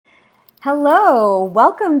Hello,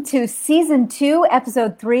 welcome to season 2,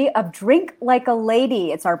 episode 3 of Drink Like a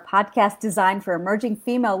Lady. It's our podcast designed for emerging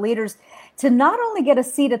female leaders to not only get a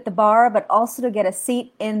seat at the bar, but also to get a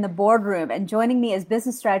seat in the boardroom. And joining me is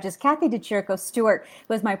business strategist Kathy DeChirico Stewart,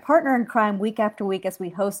 who is my partner in crime week after week as we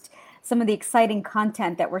host some of the exciting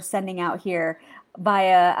content that we're sending out here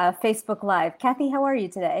via Facebook Live. Kathy, how are you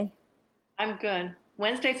today? I'm good.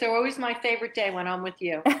 Wednesdays are always my favorite day when I'm with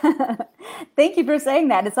you. Thank you for saying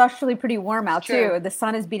that. It's actually pretty warm It's out true. too. The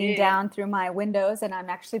sun is beating Yeah. down through my windows, and I'm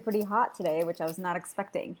actually pretty hot today, which I was not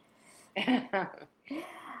expecting.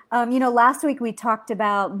 Last week we talked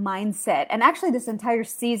about mindset, and actually this entire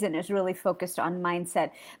season is really focused on mindset.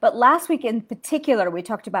 But last week in particular, we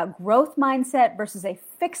talked about growth mindset versus a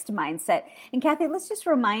fixed mindset. And Kathy, let's just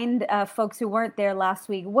remind folks who weren't there last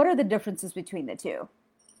week, what are the differences between the two?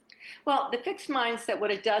 Well, the fixed mindset, what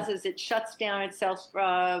it does is it shuts down itself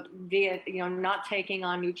via, not taking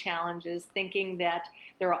on new challenges, thinking that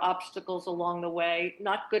there are obstacles along the way,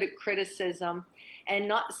 not good at criticism, and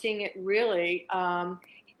not seeing it really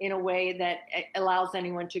in a way that allows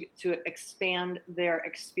anyone to expand their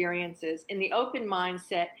experiences. In the open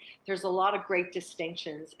mindset, there's a lot of great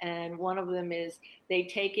distinctions, and one of them is they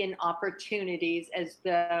take in opportunities as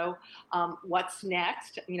though what's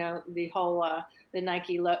next, the whole the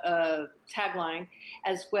Nike tagline,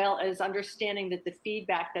 as well as understanding that the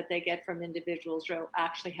feedback that they get from individuals will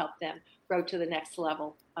actually help them grow to the next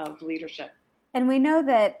level of leadership. And we know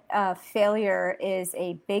that failure is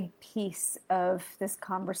a big piece of this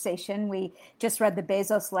conversation. We just read the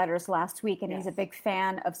Bezos letters last week, and Yes. he's a big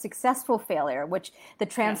fan of successful failure, which the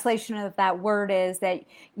translation Yes. of that word is that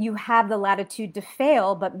you have the latitude to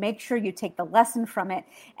fail, but make sure you take the lesson from it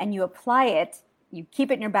and you apply it. You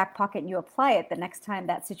keep it in your back pocket and you apply it the next time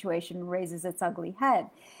that situation raises its ugly head.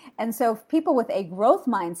 And so people with a growth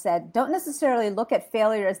mindset don't necessarily look at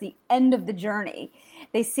failure as the end of the journey.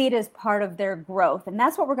 They see it as part of their growth. And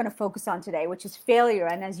that's what we're going to focus on today, which is failure.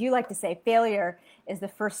 And as you like to say, failure is the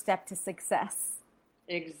first step to success.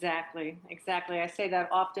 Exactly. I say that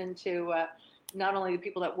often to not only the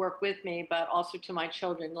people that work with me, but also to my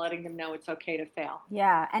children, letting them know it's okay to fail.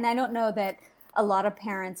 Yeah, and I don't know that a lot of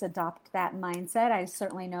parents adopt that mindset. I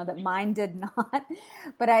certainly know that mine did not.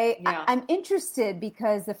 But Yeah. I'm interested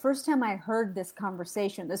because the first time I heard this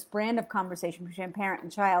conversation, this brand of conversation between parent and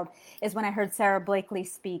child, is when I heard Sarah Blakely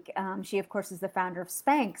speak. She, of course, is the founder of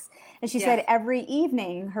Spanx. And she Yes. said every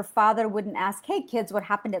evening her father wouldn't ask, hey, kids, what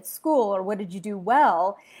happened at school or what did you do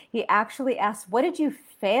well? He actually asked, what did you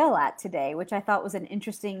fail at today? Which I thought was an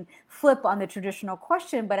interesting flip on the traditional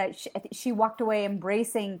question. But she walked away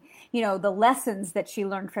embracing, the lessons that she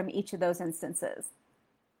learned from each of those instances.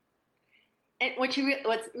 And what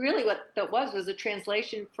that was a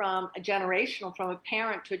translation from a generational, from a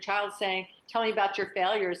parent to a child saying, "Tell me about your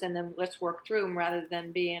failures, and then let's work through them," rather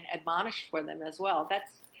than being admonished for them as well.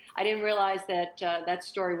 I didn't realize that that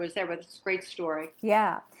story was there, but it's a great story.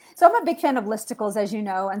 Yeah. So I'm a big fan of listicles, as you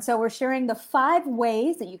know. And so we're sharing the 5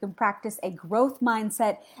 ways that you can practice a growth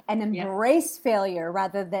mindset and Yep. embrace failure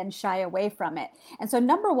rather than shy away from it. And so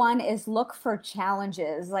number 1 is look for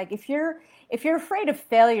challenges. Like if you're afraid of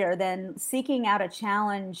failure, then seeking out a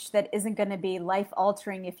challenge that isn't going to be life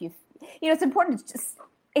altering it's important to just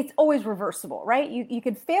it's always reversible, right? You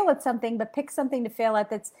could fail at something, but pick something to fail at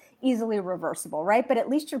that's easily reversible, right? But at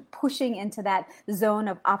least you're pushing into that zone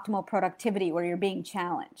of optimal productivity where you're being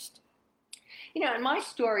challenged. And my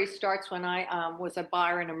story starts when I was a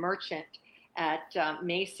buyer and a merchant at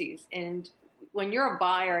Macy's. And when you're a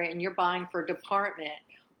buyer and you're buying for a department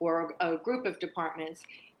or a group of departments,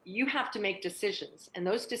 you have to make decisions. And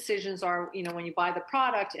those decisions are, when you buy the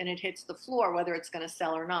product and it hits the floor, whether it's going to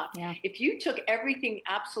sell or not. Yeah. If you took everything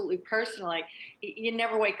absolutely personally, you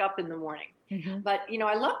never wake up in the morning. Mm-hmm. But,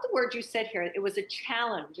 I love the word you said here. It was a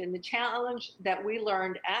challenge. And the challenge that we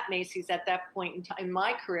learned at Macy's at that point in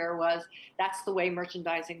my career was that's the way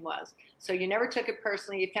merchandising was. So you never took it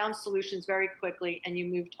personally. You found solutions very quickly and you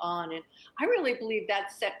moved on. And I really believe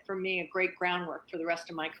that set for me a great groundwork for the rest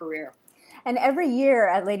of my career. And every year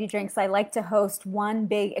at Lady Drinks, I like to host one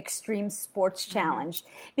big extreme sports challenge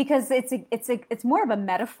because it's more of a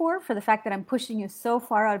metaphor for the fact that I'm pushing you so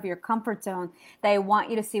far out of your comfort zone that I want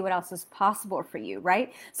you to see what else is possible for you,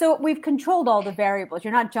 right? So we've controlled all the variables.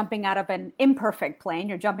 You're not jumping out of an imperfect plane.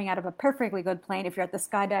 You're jumping out of a perfectly good plane if you're at the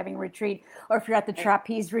skydiving retreat or if you're at the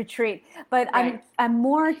trapeze retreat. But Right. I'm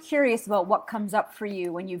more curious about what comes up for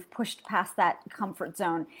you when you've pushed past that comfort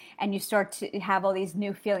zone and you start to have all these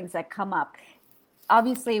new feelings that come up.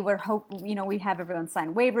 Obviously, we have everyone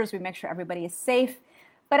sign waivers. We make sure everybody is safe.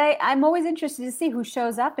 But I'm always interested to see who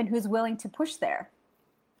shows up and who's willing to push there.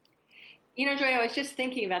 Joy, I was just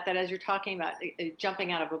thinking about that as you're talking about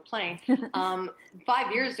jumping out of a plane.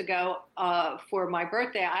 5 years ago, for my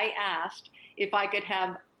birthday, I asked if I could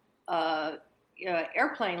have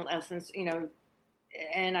airplane lessons,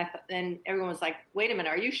 and everyone was like, wait a minute,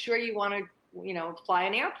 are you sure you want to, fly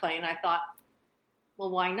an airplane? I thought, well,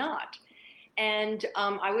 why not? And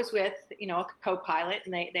I was with, a co-pilot,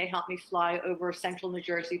 and they helped me fly over central New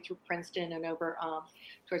Jersey through Princeton and over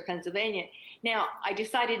towards Pennsylvania. Now, I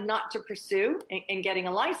decided not to pursue in getting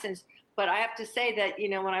a license, but I have to say that,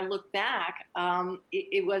 when I look back,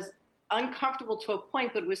 it was uncomfortable to a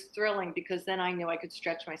point, but it was thrilling because then I knew I could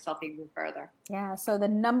stretch myself even further. Yeah. So the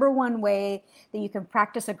number one way that you can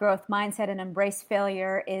practice a growth mindset and embrace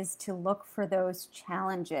failure is to look for those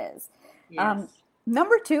challenges. Yes.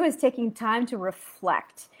 Number two is taking time to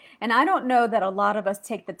reflect. And I don't know that a lot of us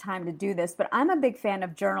take the time to do this, but I'm a big fan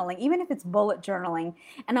of journaling, even if it's bullet journaling.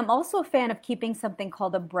 And I'm also a fan of keeping something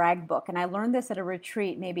called a brag book. And I learned this at a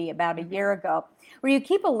retreat maybe about a year ago, where you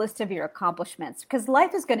keep a list of your accomplishments, because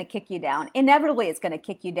life is going to kick you down. Inevitably, it's going to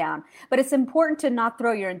kick you down. But it's important to not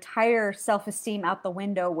throw your entire self-esteem out the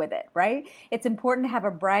window with it, right? It's important to have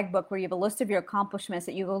a brag book where you have a list of your accomplishments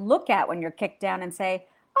that you will look at when you're kicked down and say,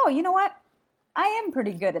 oh, you know what? I am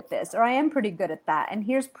pretty good at this, or I am pretty good at that, and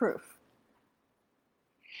here's proof.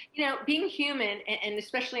 Being human, and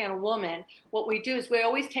especially on a woman, what we do is we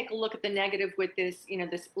always take a look at the negative with this,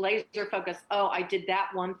 this laser focus. Oh, I did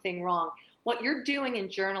that one thing wrong. What you're doing in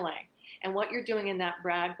journaling and what you're doing in that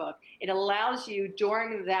brag book, it allows you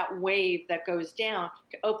during that wave that goes down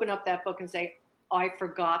to open up that book and say, oh, I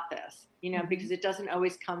forgot this, because it doesn't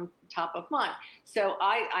always come top of mind. So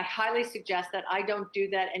I highly suggest that. I don't do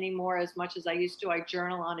that anymore as much as I used to. I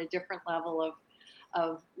journal on a different level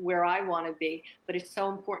of where I want to be, but it's so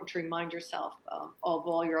important to remind yourself of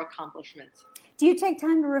all your accomplishments. Do you take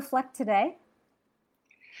time to reflect today?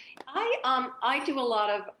 I do a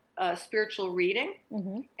lot of spiritual reading,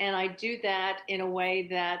 and I do that in a way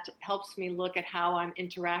that helps me look at how I'm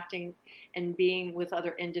interacting and being with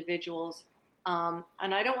other individuals.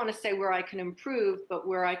 And I don't want to say where I can improve, but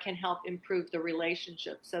where I can help improve the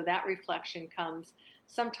relationship. So that reflection comes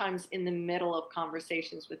sometimes in the middle of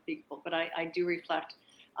conversations with people, but I do reflect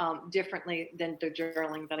differently than the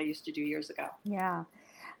journaling that I used to do years ago. Yeah.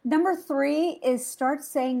 Number three is start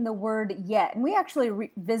saying the word yet. And we actually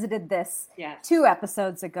revisited this 2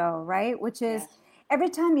 episodes ago, right? Which is every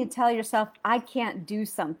time you tell yourself, I can't do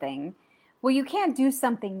something, well, you can't do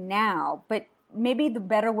something now, but maybe the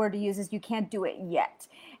better word to use is you can't do it yet.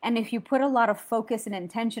 And if you put a lot of focus and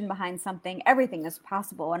intention behind something, everything is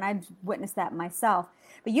possible. And I've witnessed that myself.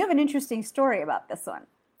 But you have an interesting story about this one.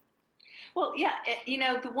 Well, yeah,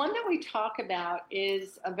 the one that we talk about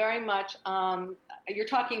is very much, you're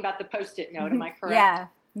talking about the Post-it note, am I correct?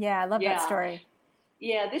 Yeah, I love that story.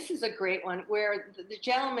 Yeah, this is a great one where the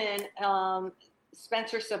gentleman,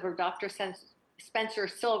 Spencer Silver, Dr. Spencer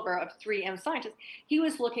Silver of 3M Scientists, he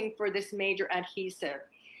was looking for this major adhesive.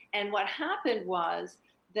 And what happened was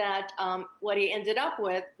that what he ended up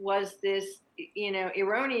with was this,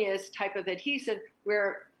 erroneous type of adhesive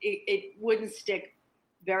where it wouldn't stick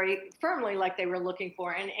very firmly like they were looking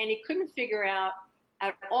for. And he couldn't figure out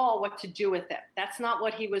at all what to do with it. That's not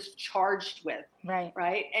what he was charged with.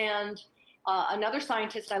 Right. And another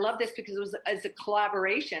scientist, I love this because it was as a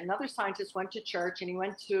collaboration. Another scientist went to church and he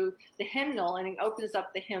went to the hymnal and he opens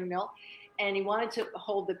up the hymnal and he wanted to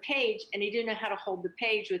hold the page and he didn't know how to hold the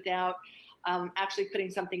page without actually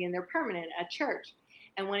putting something in there permanent at church.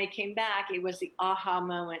 And when he came back, it was the aha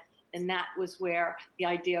moment. And that was where the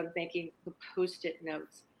idea of making the Post-it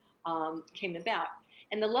notes came about.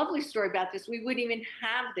 And the lovely story about this, we wouldn't even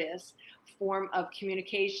have this form of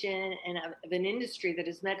communication and of an industry that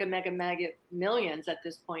is mega millions at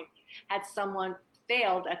this point, had someone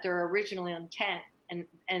failed at their original intent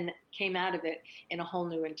and came out of it in a whole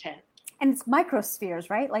new intent. And it's microspheres,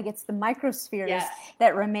 right? Like it's the microspheres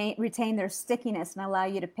that retain their stickiness and allow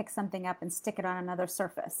you to pick something up and stick it on another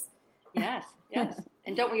surface. Yes.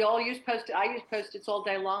 And don't we all use Post-it? I use Post-its all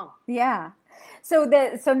day long. Yeah. So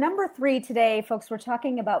number 3 today, folks, we're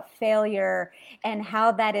talking about failure and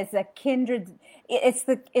how that is a kindred. It's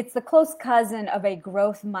the close cousin of a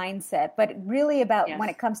growth mindset, but really about when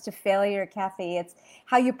it comes to failure, Kathy, it's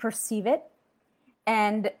how you perceive it.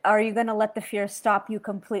 And are you going to let the fear stop you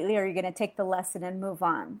completely, or are you going to take the lesson and move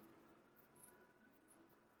on?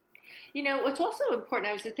 What's also important,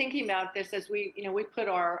 I was thinking about this as we put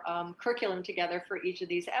our curriculum together for each of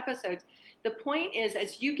these episodes. The point is,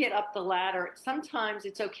 as you get up the ladder, sometimes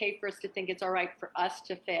it's okay for us to think it's all right for us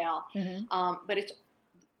to fail. But it's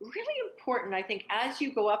really important, I think, as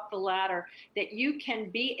you go up the ladder, that you can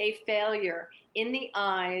be a failure in the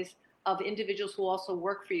eyes of individuals who also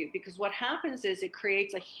work for you, because what happens is it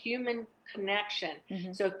creates a human connection.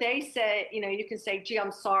 Mm-hmm. So if they say, you can say, gee,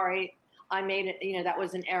 I'm sorry, I made it, that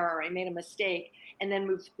was an error, I made a mistake, and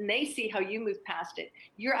then and they see how you move past it.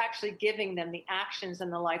 You're actually giving them the actions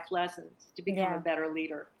and the life lessons to become a better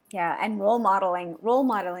leader. Yeah, and role modeling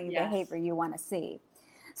Yes. behavior you want to see.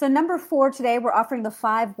 So number 4 today, we're offering the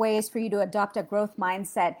 5 ways for you to adopt a growth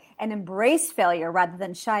mindset and embrace failure rather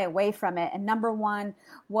than shy away from it. And number 1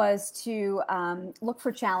 was to look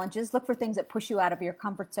for challenges, look for things that push you out of your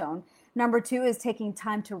comfort zone. Number 2 is taking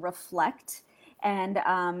time to reflect and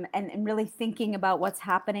really thinking about what's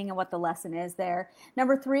happening and what the lesson is there.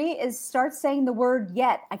 Number 3 is start saying the word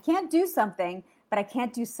yet. I can't do something, but I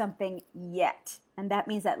can't do something yet. And that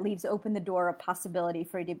means that leaves open the door of possibility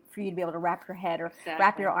for you to be able to wrap your head or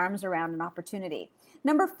wrap your arms around an opportunity.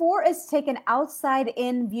 Number 4 is take an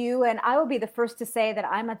outside-in view. And I will be the first to say that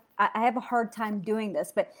I have a hard time doing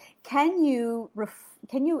this. But can you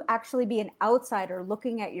actually be an outsider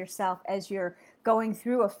looking at yourself as you're going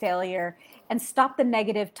through a failure and stop the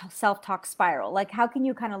negative self-talk spiral? Like, how can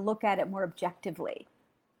you kind of look at it more objectively?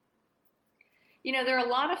 There are a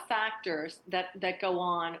lot of factors that go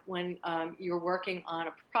on when you're working on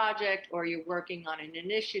a project or you're working on an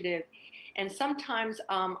initiative. And sometimes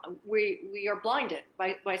we are blinded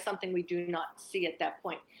by something we do not see at that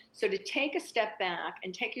point. So to take a step back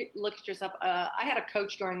and take a look at yourself, I had a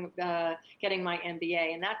coach during getting my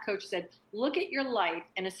MBA, and that coach said, look at your life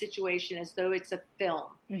and a situation as though it's a film.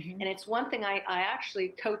 Mm-hmm. And it's one thing I actually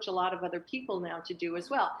coach a lot of other people now to do as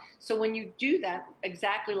well. So when you do that,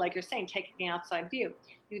 exactly like you're saying, taking an outside view,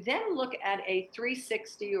 you then look at a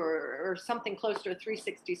 360 or something close to a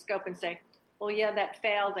 360 scope and say, well, yeah, that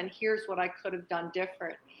failed, and here's what I could have done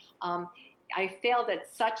different. I failed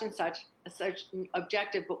at such and such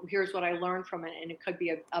objective, but here's what I learned from it, and it could be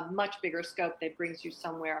a much bigger scope that brings you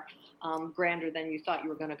somewhere grander than you thought you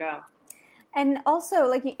were going to go. And also,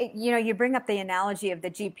 like, you bring up the analogy of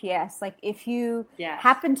the GPS. Like, if you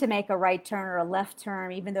happen to make a right turn or a left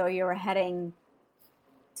turn, even though you were heading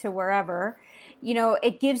to wherever,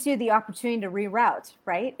 it gives you the opportunity to reroute,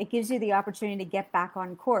 right? It gives you the opportunity to get back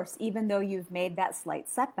on course, even though you've made that slight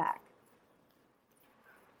setback.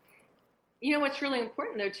 What's really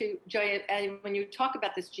important, though, too, Joy, when you talk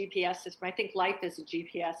about this GPS system, I think life is a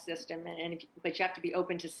GPS system, but you have to be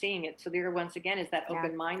open to seeing it. So there, once again, is that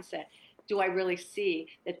open mindset. Do I really see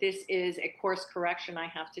that this is a course correction I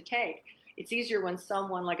have to take? It's easier when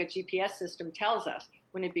someone like a GPS system tells us.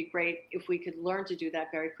 Wouldn't it be great if we could learn to do that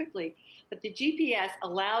very quickly? But the GPS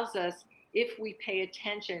allows us, if we pay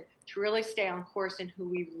attention, to really stay on course in who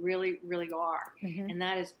we really, really are. Mm-hmm. And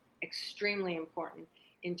that is extremely important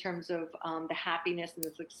in terms of the happiness and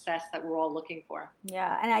the success that we're all looking for.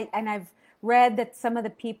 Yeah, and I've read that some of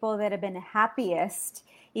the people that have been happiest,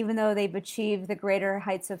 even though they've achieved the greater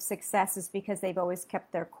heights of success, is because they've always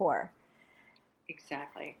kept their core.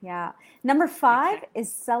 Exactly. Yeah. Number 5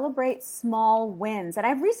 is celebrate small wins. And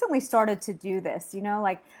I've recently started to do this,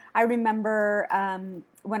 like I remember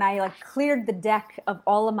when I cleared the deck of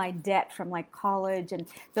all of my debt from college and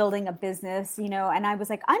building a business, and I was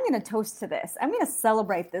like, I'm going to toast to this. I'm going to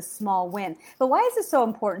celebrate this small win. But why is it so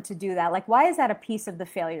important to do that? Why is that a piece of the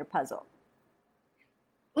failure puzzle?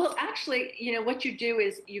 Well, actually, what you do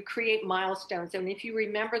is you create milestones. And if you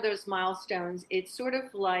remember those milestones, it's sort of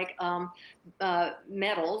like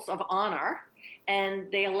medals of honor.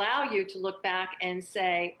 And they allow you to look back and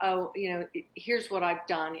say, oh, here's what I've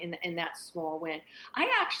done in that small win.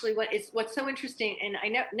 What's so interesting, and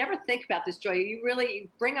I never think about this, Joy, you really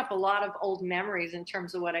bring up a lot of old memories in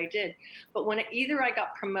terms of what I did. But when either I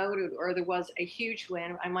got promoted or there was a huge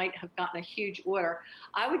win, I might have gotten a huge order,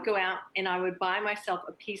 I would go out and I would buy myself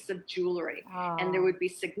a piece of jewelry, and there would be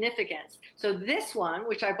significance. So this one,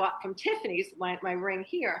 which I bought from Tiffany's, my ring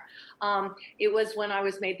here, it was when I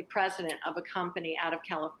was made the president of a company out of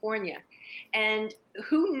California. And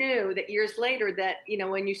who knew that years later that,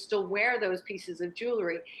 when you still wear those pieces of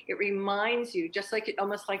jewelry, it reminds you, just like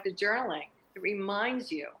almost like the journaling, it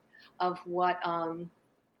reminds you of what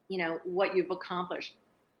you've accomplished.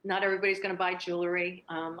 Not everybody's going to buy jewelry.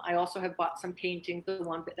 I also have bought some paintings, the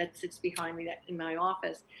one that sits behind me in my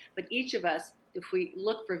office. But each of us, if we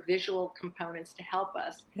look for visual components to help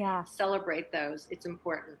us celebrate those, it's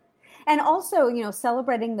important. And also,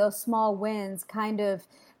 celebrating those small wins kind of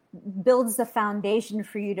builds the foundation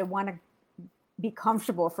for you to want to be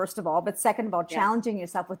comfortable, first of all, but second of all, challenging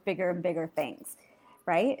yourself with bigger and bigger things,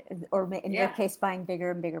 right? Or in your case, buying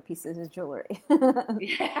bigger and bigger pieces of jewelry.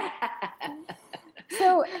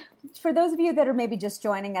 So, for those of you that are maybe just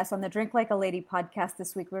joining us on the Drink Like a Lady podcast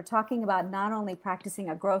this week, we're talking about not only practicing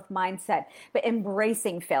a growth mindset, but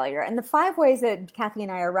embracing failure. And the 5 ways that Kathy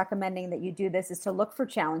and I are recommending that you do this is to look for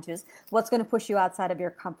challenges, what's going to push you outside of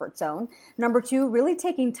your comfort zone. Number 2, really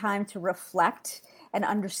taking time to reflect and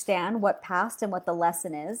understand what passed and what the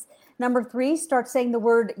lesson is. Number 3, start saying the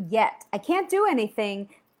word yet. I can't do anything,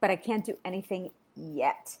 but I can't do anything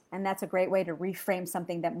yet. And that's a great way to reframe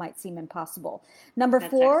something that might seem impossible. Number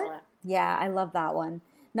That's 4, excellent. yeah, I love that one.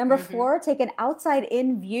 Number 4, take an outside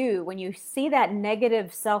in view. When you see that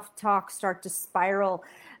negative self-talk start to spiral,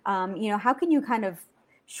 how can you kind of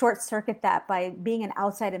short circuit that by being an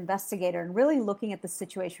outside investigator and really looking at the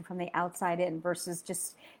situation from the outside in versus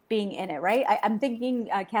just being in it, right? I'm thinking,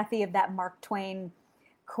 Kathy, of that Mark Twain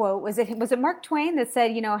quote. Was it Mark Twain that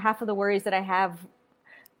said, half of the worries that I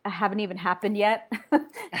haven't even happened yet?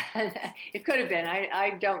 It could have been.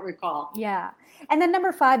 I don't recall. Yeah. And then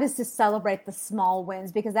number 5 is to celebrate the small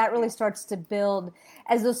wins, because that really starts to build,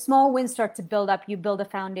 as those small wins start to build up, you build a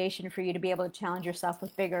foundation for you to be able to challenge yourself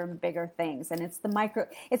with bigger and bigger things. And it's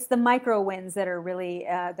the micro wins that are really,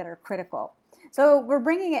 that are critical. So we're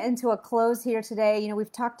bringing it into a close here today.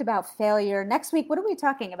 We've talked about failure. Next week, what are we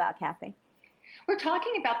talking about, Kathy? We're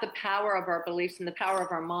talking about the power of our beliefs and the power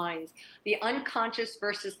of our minds, the unconscious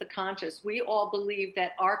versus the conscious. We all believe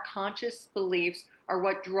that our conscious beliefs are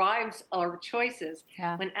what drives our choices,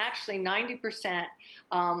 when actually 90%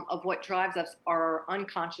 of what drives us are our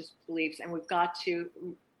unconscious beliefs. And we've got to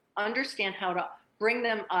understand how to bring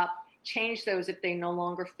them up, change those if they no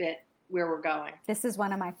longer fit where we're going. This is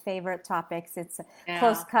one of my favorite topics. It's a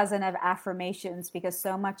close cousin of affirmations, because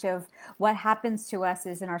so much of what happens to us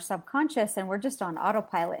is in our subconscious, and we're just on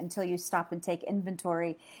autopilot until you stop and take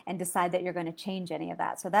inventory and decide that you're going to change any of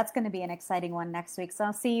that. So that's going to be an exciting one next week. So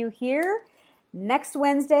I'll see you here next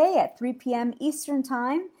Wednesday at 3 p.m. Eastern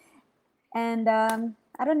time. And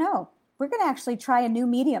I don't know. We're going to actually try a new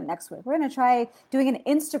medium next week. We're going to try doing an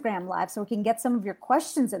Instagram live so we can get some of your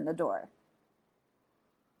questions in the door.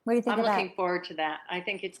 What do you think of that? I'm looking forward to that. I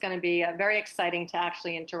think it's going to be very exciting to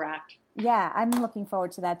actually interact. Yeah, I'm looking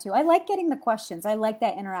forward to that too. I like getting the questions. I like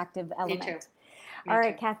that interactive element. Me too. All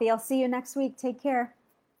right, Kathy, I'll see you next week. Take care.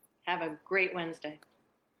 Have a great Wednesday.